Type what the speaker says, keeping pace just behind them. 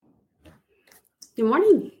Good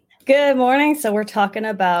morning. Good morning. So we're talking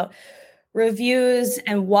about reviews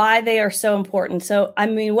and why they are so important. So, I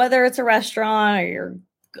mean, whether it's a restaurant or you're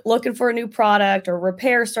looking for a new product or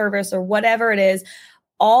repair service or whatever it is,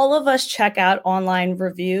 all of us check out online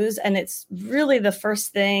reviews, and it's really the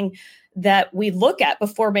first thing that we look at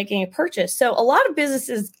before making a purchase. So a lot of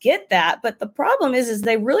businesses get that, but the problem is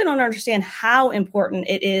they really don't understand how important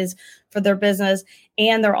it is for their business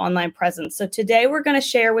and their online presence. So today we're going to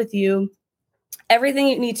share with you everything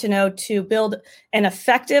you need to know to build an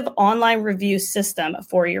effective online review system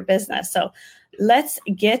for your business. So let's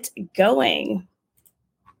get going.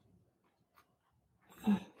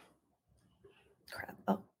 Crap.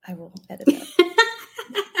 Oh, I will edit that.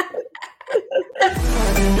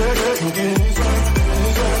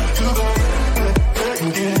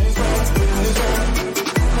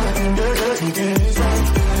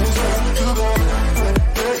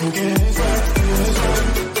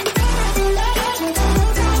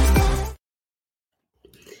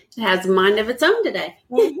 It has a mind of its own today.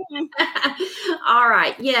 Mm-hmm. All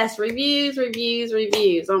right. Yes. Reviews.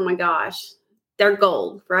 Oh my gosh. They're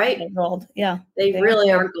gold, right? They're gold. Yeah. They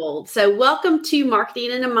really are gold. So welcome to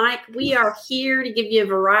Marketing and a Mic. We are here to give you a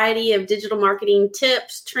variety of digital marketing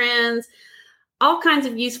tips, trends, all kinds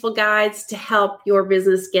of useful guides to help your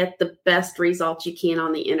business get the best results you can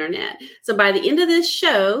on the internet. So by the end of this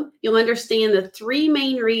show, you'll understand the 3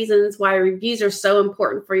 main reasons why reviews are so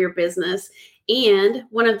important for your business and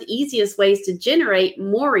one of the easiest ways to generate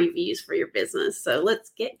more reviews for your business. So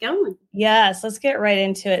let's get going. Yes, let's get right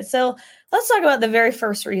into it. So let's talk about the very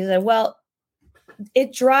first reason. Well,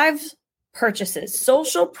 it drives purchases.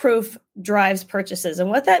 Social proof drives purchases. And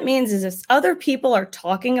what that means is if other people are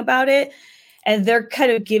talking about it and they're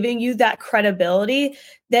kind of giving you that credibility,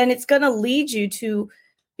 then it's going to lead you to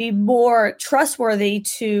be more trustworthy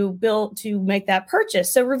to make that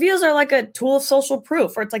purchase. So reviews are like a tool of social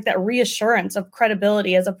proof, or it's like that reassurance of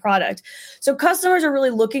credibility as a product. So customers are really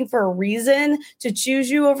looking for a reason to choose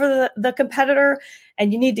you over the competitor,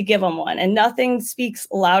 and you need to give them one. And nothing speaks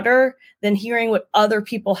louder than hearing what other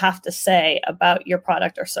people have to say about your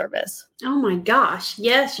product or service. Oh my gosh.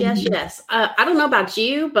 Yes. I don't know about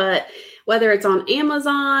you, but whether it's on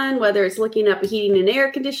Amazon, whether it's looking up a heating and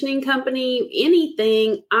air conditioning company,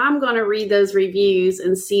 anything, I'm going to read those reviews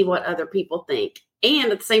and see what other people think.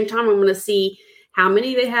 And at the same time, I'm going to see how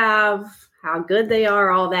many they have, how good they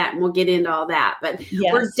are, all that, and we'll get into all that. But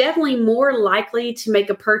yes, we're definitely more likely to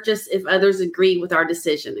make a purchase if others agree with our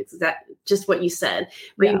decision. Is that just what you said?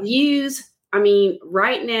 Yeah. Reviews, I mean,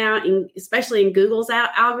 right now, especially in Google's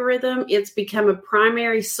algorithm, it's become a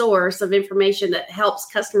primary source of information that helps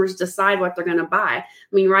customers decide what they're going to buy. I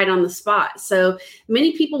mean, right on the spot. So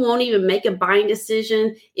many people won't even make a buying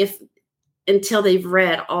decision until they've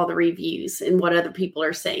read all the reviews and what other people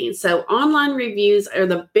are saying. So online reviews are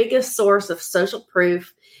the biggest source of social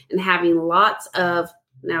proof, and having lots of,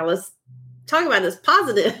 now let's talk about this,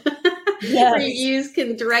 positive yes, reviews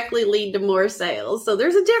can directly lead to more sales. So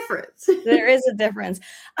there's a difference. There is a difference.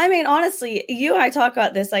 I mean, honestly, you and I talk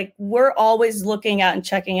about this, like we're always looking out and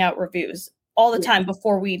checking out reviews all the time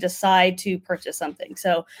before we decide to purchase something.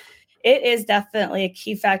 So it is definitely a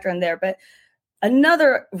key factor in there. But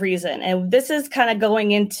another reason, and this is kind of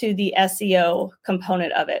going into the SEO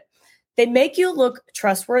component of it, they make you look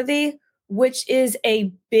trustworthy, which is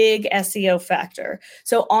a big SEO factor.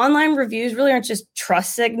 So online reviews really aren't just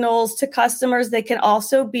trust signals to customers. They can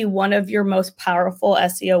also be one of your most powerful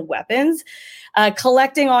SEO weapons.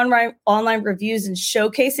 Collecting online reviews and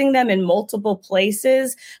showcasing them in multiple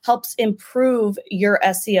places helps improve your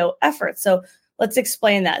SEO efforts. So let's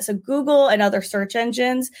explain that. So Google and other search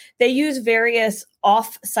engines, they use various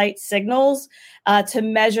off-site signals to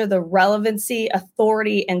measure the relevancy,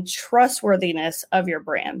 authority, and trustworthiness of your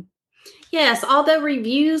brand. Yes, although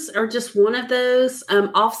reviews are just one of those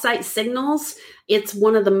off-site signals, it's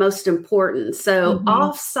one of the most important. So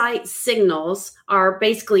off-site signals are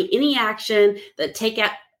basically any action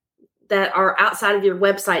that are outside of your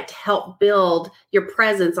website to help build your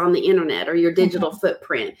presence on the internet or your digital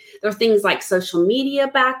footprint. There are things like social media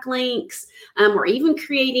backlinks, or even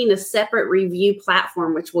creating a separate review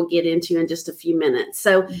platform, which we'll get into in just a few minutes.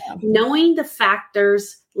 So knowing the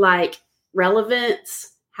factors like relevance,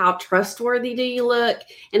 how trustworthy do you look,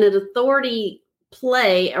 and an authority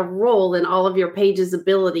play a role in all of your page's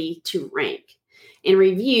ability to rank. And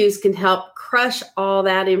reviews can help crush all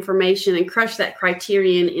that information and crush that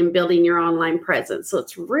criterion in building your online presence. So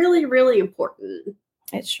it's really, really important.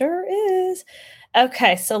 It sure is.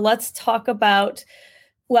 Okay, so let's talk about,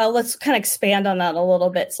 let's kind of expand on that a little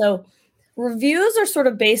bit. So reviews are sort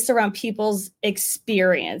of based around people's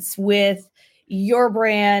experience with your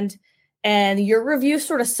brand And your review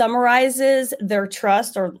sort of summarizes their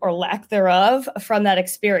trust or lack thereof from that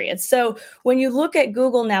experience. So when you look at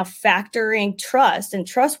Google now factoring trust and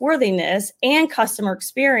trustworthiness and customer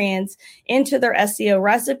experience into their SEO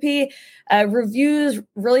recipe, reviews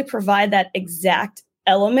really provide that exact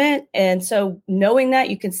element. And so knowing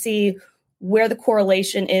that, you can see where the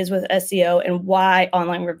correlation is with SEO and why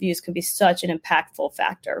online reviews can be such an impactful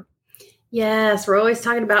factor. Yes, we're always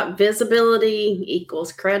talking about visibility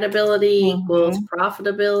equals credibility equals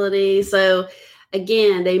profitability. So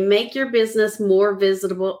again, they make your business more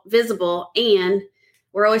visible, and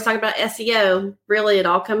we're always talking about SEO. Really, it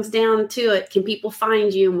all comes down to it. Can people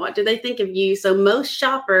find you and what do they think of you? So most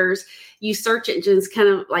shoppers use search engines kind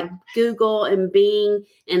of like Google and Bing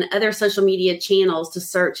and other social media channels to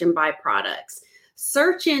search and buy products.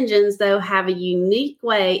 Search engines, though, have a unique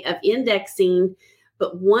way of indexing.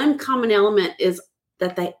 But one common element is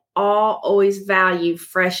that they all always value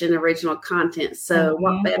fresh and original content. So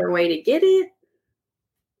what better way to get it?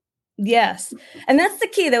 Yes. And that's the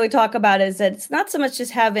key that we talk about, is that it's not so much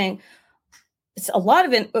just having a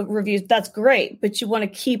lot of reviews. That's great. But you want to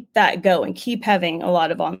keep that going, keep having a lot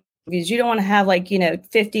of on reviews. You don't want to have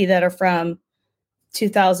 50 that are from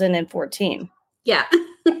 2014. Yeah.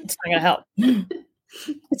 It's not going to help.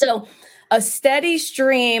 So a steady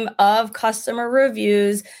stream of customer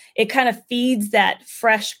reviews, it kind of feeds that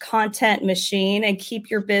fresh content machine and keep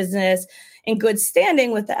your business in good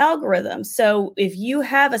standing with the algorithm. So if you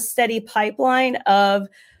have a steady pipeline of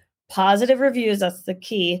positive reviews, that's the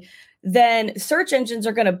key, then search engines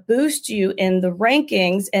are going to boost you in the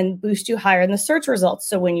rankings and boost you higher in the search results.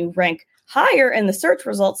 So when you rank higher in the search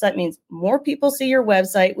results, that means more people see your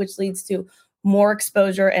website, which leads to more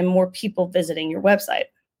exposure and more people visiting your website.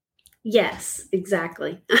 Yes,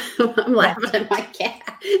 exactly. I'm laughing at my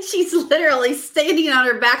cat. She's literally standing on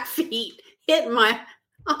her back feet, hitting my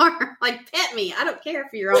arm, like, pet me. I don't care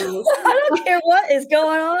if you're on. I don't care what is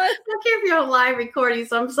going on. I don't care if you're on live recording.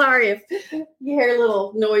 So I'm sorry if you hear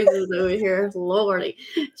little noises over here. Lordy,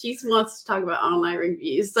 she wants to talk about online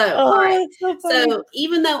reviews. So, all right. So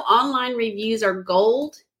even though online reviews are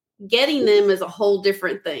gold, getting them is a whole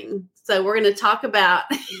different thing. So we're going to talk about.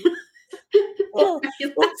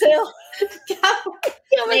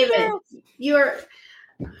 David, you're.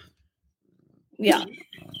 Yeah,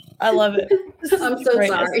 I love it. I'm so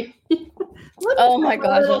sorry. Oh my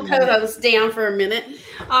gosh. Little co-host down for a minute.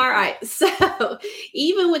 All right. So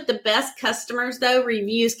even with the best customers, though,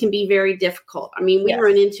 reviews can be very difficult. I mean, we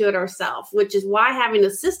run into it ourselves, which is why having a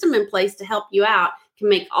system in place to help you out can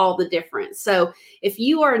make all the difference. So if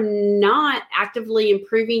you are not actively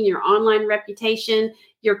improving your online reputation,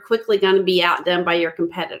 you're quickly going to be outdone by your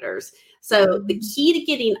competitors. So the key to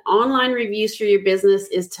getting online reviews for your business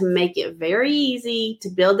is to make it very easy to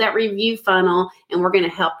build that review funnel, and we're going to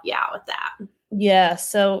help you out with that. Yeah.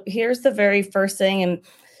 So here's the very first thing. And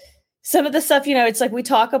some of the stuff, it's like we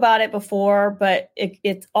talk about it before, but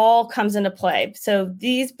it all comes into play. So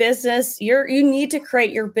you need to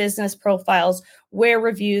create your business profiles where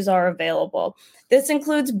reviews are available. This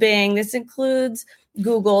includes Bing. This includes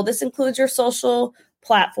Google. This includes your social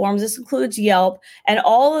platforms. This includes Yelp. And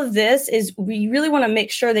all of this is, we really want to make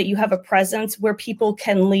sure that you have a presence where people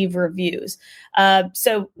can leave reviews.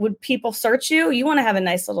 So when people search you, you want to have a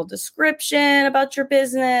nice little description about your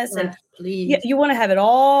business. And you want to have it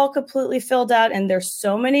all completely filled out. And there's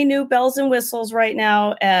so many new bells and whistles right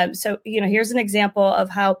now. So, here's an example of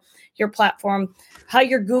how your platform, how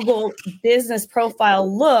your Google business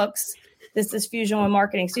profile looks. This is Fusion One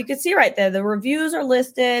Marketing. So you can see right there, the reviews are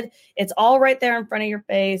listed. It's all right there in front of your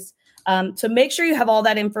face. So make sure you have all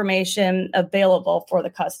that information available for the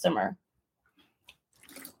customer.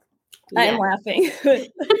 Yeah. I am laughing.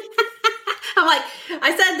 I'm like,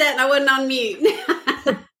 I said that and I wasn't on mute.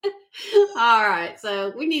 All right.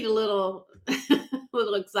 So we need a little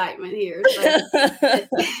excitement here. So,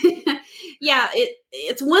 yeah,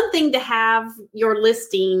 it's one thing to have your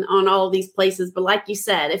listing on all of these places, but like you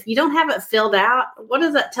said, if you don't have it filled out, what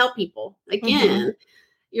does that tell people? Again,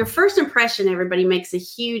 your first impression, everybody, makes a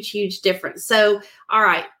huge, huge difference. So, all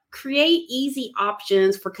right, create easy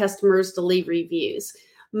options for customers to leave reviews.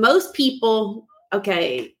 Most people,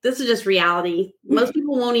 okay, this is just reality. Most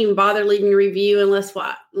people won't even bother leaving a review unless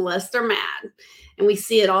they're mad. And we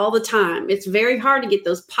see it all the time. It's very hard to get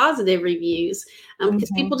those positive reviews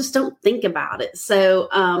because people just don't think about it. So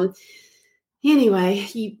anyway,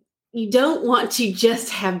 you don't want to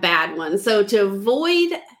just have bad ones. So to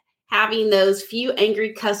avoid having those few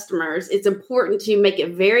angry customers, it's important to make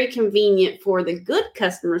it very convenient for the good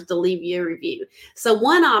customers to leave you a review. So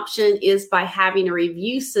one option is by having a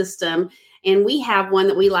review system, and we have one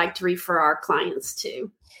that we like to refer our clients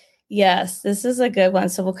to. Yes, this is a good one.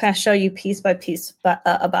 So we'll kind of show you piece by piece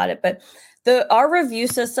about it. But our review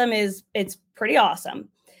system it's pretty awesome.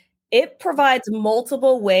 It provides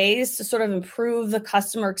multiple ways to sort of improve the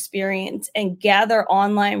customer experience and gather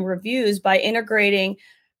online reviews by integrating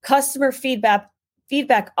customer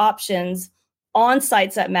feedback options on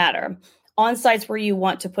sites that matter, on sites where you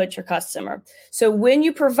want to put your customer. So when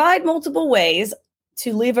you provide multiple ways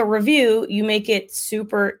to leave a review, you make it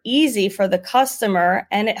super easy for the customer,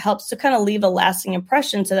 and it helps to kind of leave a lasting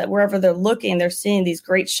impression so that wherever they're looking, they're seeing these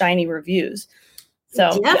great shiny reviews.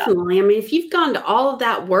 So definitely. Yeah. I mean, if you've gone to all of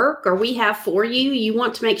that work, or we have for you, you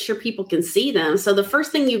want to make sure people can see them. So the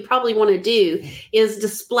first thing you probably want to do is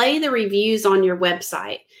display the reviews on your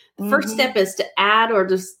website. The first step is to add or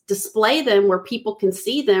just display them where people can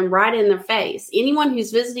see them right in their face. Anyone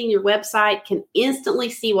who's visiting your website can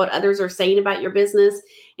instantly see what others are saying about your business.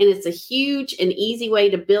 And it's a huge and easy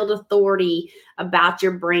way to build authority about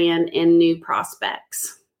your brand and new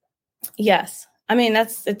prospects. Yes. I mean,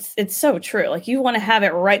 it's so true. Like, you want to have it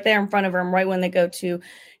right there in front of them right when they go to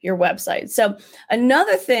your website. So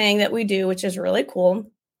another thing that we do, which is really cool,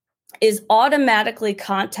 is automatically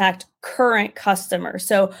contact current customers.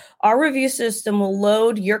 So our review system will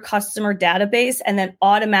load your customer database and then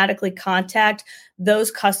automatically contact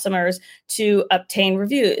those customers to obtain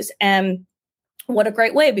reviews. And what a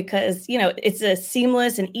great way, because, it's a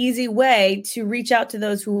seamless and easy way to reach out to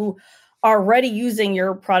those who are already using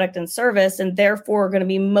your product and service, and therefore are going to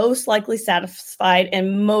be most likely satisfied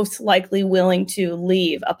and most likely willing to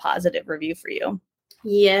leave a positive review for you.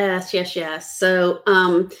 Yes. So,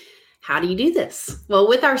 how do you do this? Well,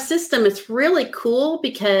 with our system, it's really cool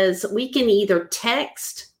because we can either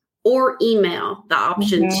text or email the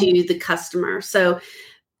option to the customer. So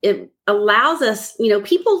it allows us,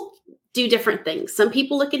 people do different things. Some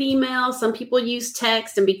people look at email, some people use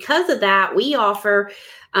text. And because of that, we offer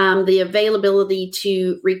the availability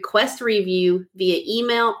to request a review via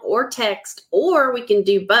email or text, or we can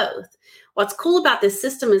do both. What's cool about this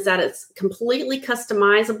system is that it's completely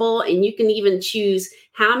customizable, and you can even choose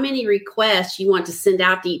how many requests you want to send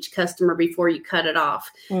out to each customer before you cut it off.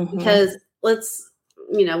 Because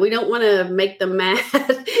we don't want to make them mad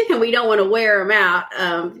and we don't want to wear them out.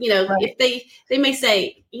 If they may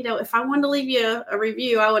say, if I wanted to leave you a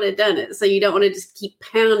review, I would have done it. So you don't want to just keep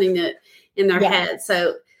pounding it in their head.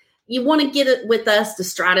 So you want to get it with us to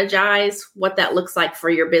strategize what that looks like for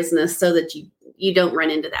your business so that you don't run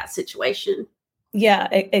into that situation. Yeah,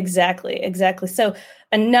 exactly. So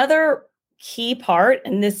another key part,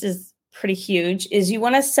 and this is pretty huge, is you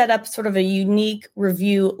want to set up sort of a unique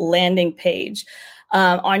review landing page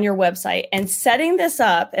on your website. And setting this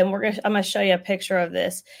up, and I'm going to show you a picture of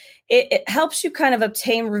this. It helps you kind of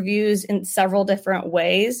obtain reviews in several different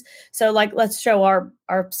ways. So let's show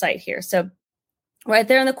our site here. So right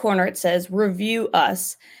there in the corner, it says review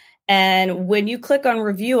us. And when you click on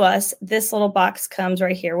review us, this little box comes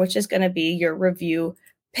right here, which is going to be your review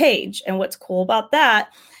page. And what's cool about that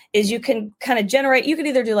is you can kind of generate, you can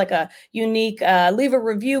either do like a unique leave a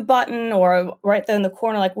review button, or right there in the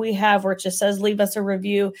corner like we have where it just says leave us a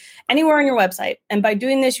review anywhere on your website. And by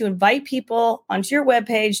doing this, you invite people onto your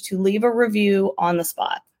webpage to leave a review on the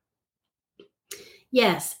spot.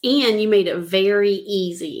 Yes, and you made it very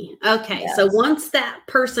easy. Okay, yes. So once that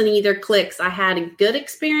person either clicks, I had a good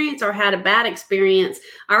experience or had a bad experience,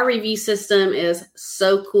 our review system is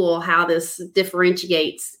so cool how this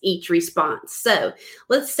differentiates each response. So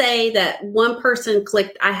let's say that one person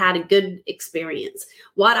clicked, I had a good experience.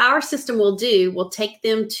 What our system will do, will take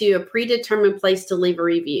them to a predetermined place to leave a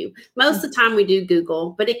review. Most of the time we do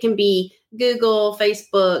Google, but it can be Google,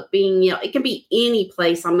 Facebook, Bing, it can be any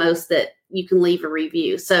place almost that you can leave a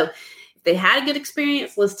review. So if they had a good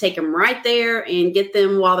experience, let's take them right there and get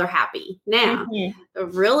them while they're happy. Now, the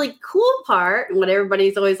really cool part, and what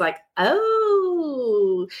everybody's always like,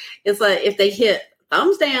 oh, it's like if they hit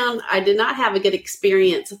thumbs down, I did not have a good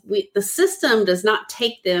experience. The system does not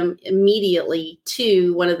take them immediately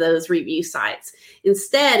to one of those review sites.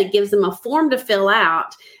 Instead, it gives them a form to fill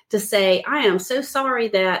out to say, I am so sorry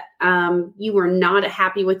that you were not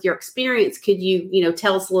happy with your experience. Could you,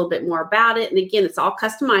 tell us a little bit more about it? And again, it's all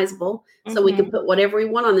customizable. So we can put whatever we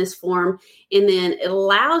want on this form. And then it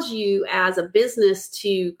allows you as a business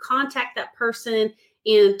to contact that person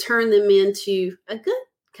and turn them into a good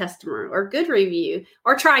customer or good review,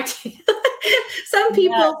 or try to. Some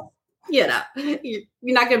people, you're not going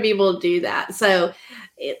to be able to do that. So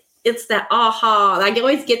it's that aha. I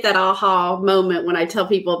always get that aha moment when I tell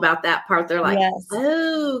people about that part. They're like,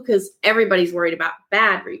 oh, because everybody's worried about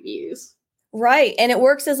bad reviews. Right. And it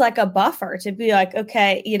works as like a buffer to be like,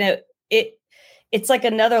 okay, it's like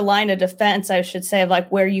another line of defense, I should say, of like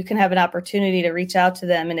where you can have an opportunity to reach out to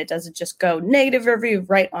them and it doesn't just go negative review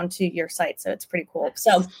right onto your site. So it's pretty cool.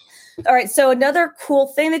 So, all right. So another cool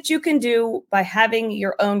thing that you can do by having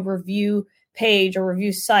your own review page or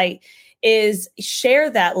review site is share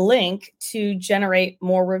that link to generate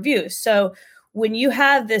more reviews. So when you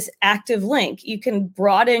have this active link, you can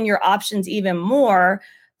broaden your options even more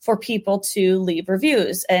for people to leave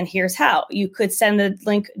reviews. And here's how. You could send the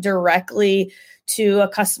link directly to a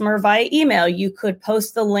customer via email. You could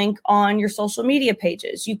post the link on your social media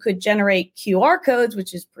pages. You could generate QR codes,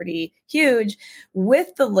 which is pretty huge,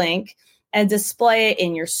 with the link and display it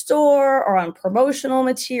in your store or on promotional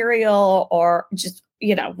material, or just,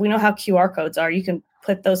 we know how QR codes are. You can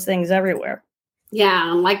put those things everywhere.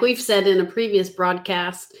 Yeah. Like we've said in a previous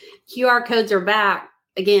broadcast, QR codes are back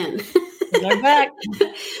again. They're back.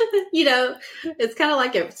 It's kind of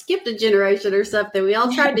like it skipped a generation or something. We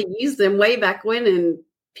all tried to use them way back when, and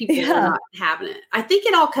people were not having it. I think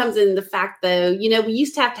it all comes in the fact, though, we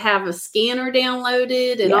used to have a scanner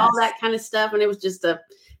downloaded and all that kind of stuff, and it was just a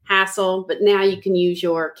hassle. But now you can use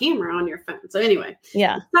your camera on your phone. So anyway,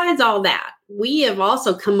 besides all that, we have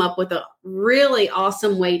also come up with a really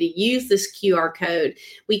awesome way to use this QR code.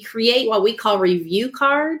 We create what we call review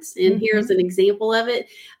cards. And here's an example of it,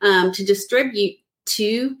 to distribute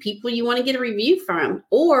to people you want to get a review from.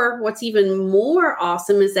 Or what's even more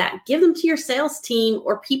awesome is that give them to your sales team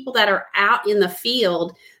or people that are out in the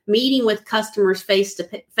field meeting with customers face to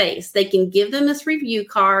face. They can give them this review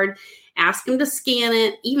card, ask them to scan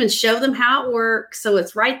it, even show them how it works. So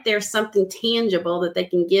it's right there, something tangible that they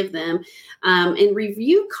can give them. And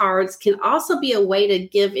review cards can also be a way to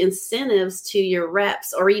give incentives to your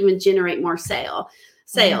reps or even generate more sales.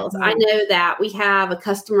 I know that we have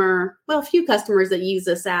a few customers that use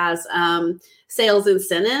this as sales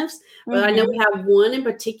incentives. But I know we have one in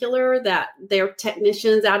particular that they're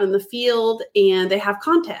technicians out in the field and they have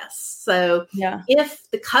contests. So if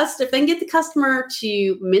they can get the customer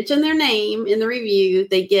to mention their name in the review,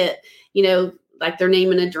 they get, like their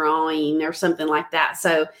name in a drawing or something like that.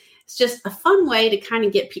 So it's just a fun way to kind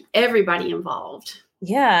of get everybody involved.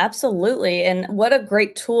 Yeah, absolutely. And what a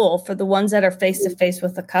great tool for the ones that are face to face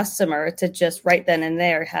with the customer to just right then and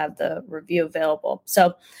there have the review available.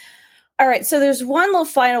 So, all right. So there's one little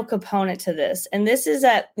final component to this. And this is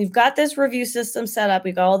that we've got this review system set up.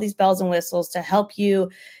 We've got all these bells and whistles to help you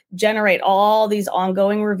generate all these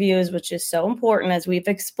ongoing reviews, which is so important, as we've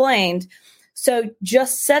explained. So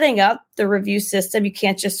just setting up the review system, you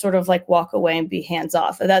can't just sort of like walk away and be hands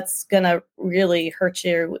off. That's going to really hurt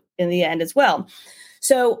you in the end as well.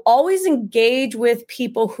 So always engage with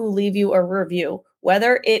people who leave you a review,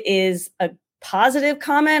 whether it is a positive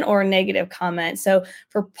comment or a negative comment. So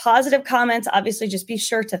for positive comments, obviously just be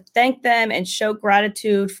sure to thank them and show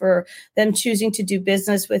gratitude for them choosing to do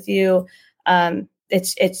business with you.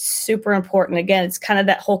 It's super important. Again, it's kind of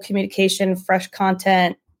that whole communication, fresh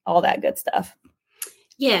content, all that good stuff.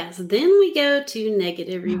 Yes. Then we go to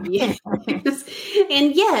negative reviews.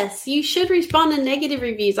 And yes, you should respond to negative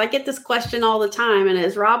reviews. I get this question all the time. And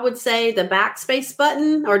as Rob would say, the backspace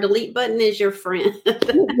button or delete button is your friend.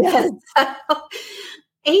 Yes.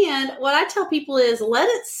 And what I tell people is let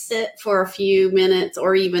it sit for a few minutes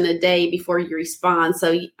or even a day before you respond.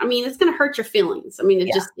 So, it's going to hurt your feelings.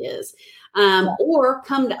 It just is. Or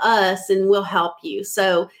come to us and we'll help you.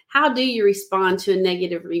 So how do you respond to a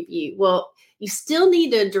negative review? Well, you still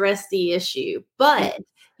need to address the issue, but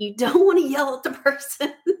you don't want to yell at the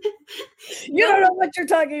person. You don't know what you're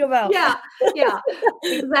talking about. Yeah,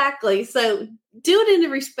 exactly. So do it in a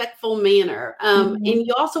respectful manner. And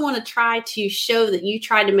you also want to try to show that you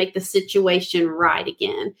try to make the situation right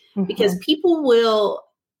again, because people will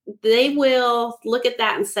look at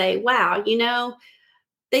that and say, wow,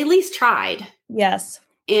 they at least tried. Yes.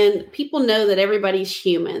 And people know that everybody's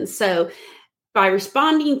human. So by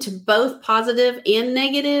responding to both positive and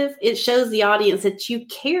negative, it shows the audience that you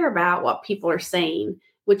care about what people are saying,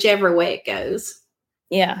 whichever way it goes.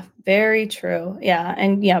 Yeah, very true. Yeah.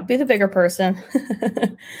 And be the bigger person.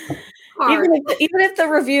 even if the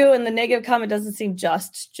review and the negative comment doesn't seem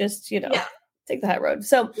just take the high road.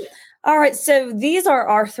 So, all right. So these are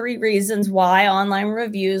our 3 reasons why online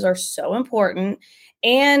reviews are so important,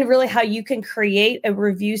 and really how you can create a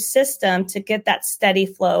review system to get that steady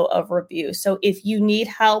flow of reviews. So if you need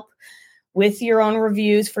help with your own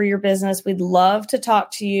reviews for your business, we'd love to talk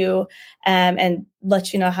to you and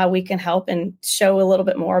let you know how we can help and show a little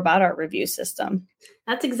bit more about our review system.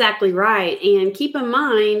 That's exactly right. And keep in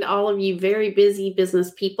mind, all of you very busy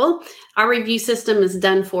business people, our review system is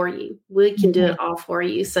done for you. We can do it all for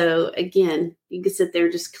you. So again, you can sit there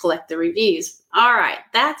and just collect the reviews. All right,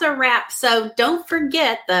 that's a wrap. So don't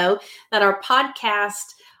forget, though, that our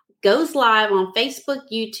podcast goes live on Facebook,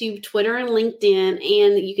 YouTube, Twitter, and LinkedIn,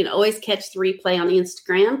 and you can always catch the replay on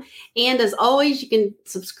Instagram. And as always, you can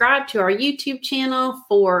subscribe to our YouTube channel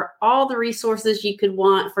for all the resources you could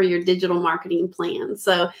want for your digital marketing plan.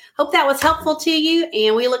 So hope that was helpful to you,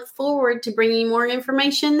 and we look forward to bringing you more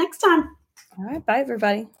information next time. All right, bye,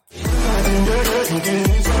 everybody.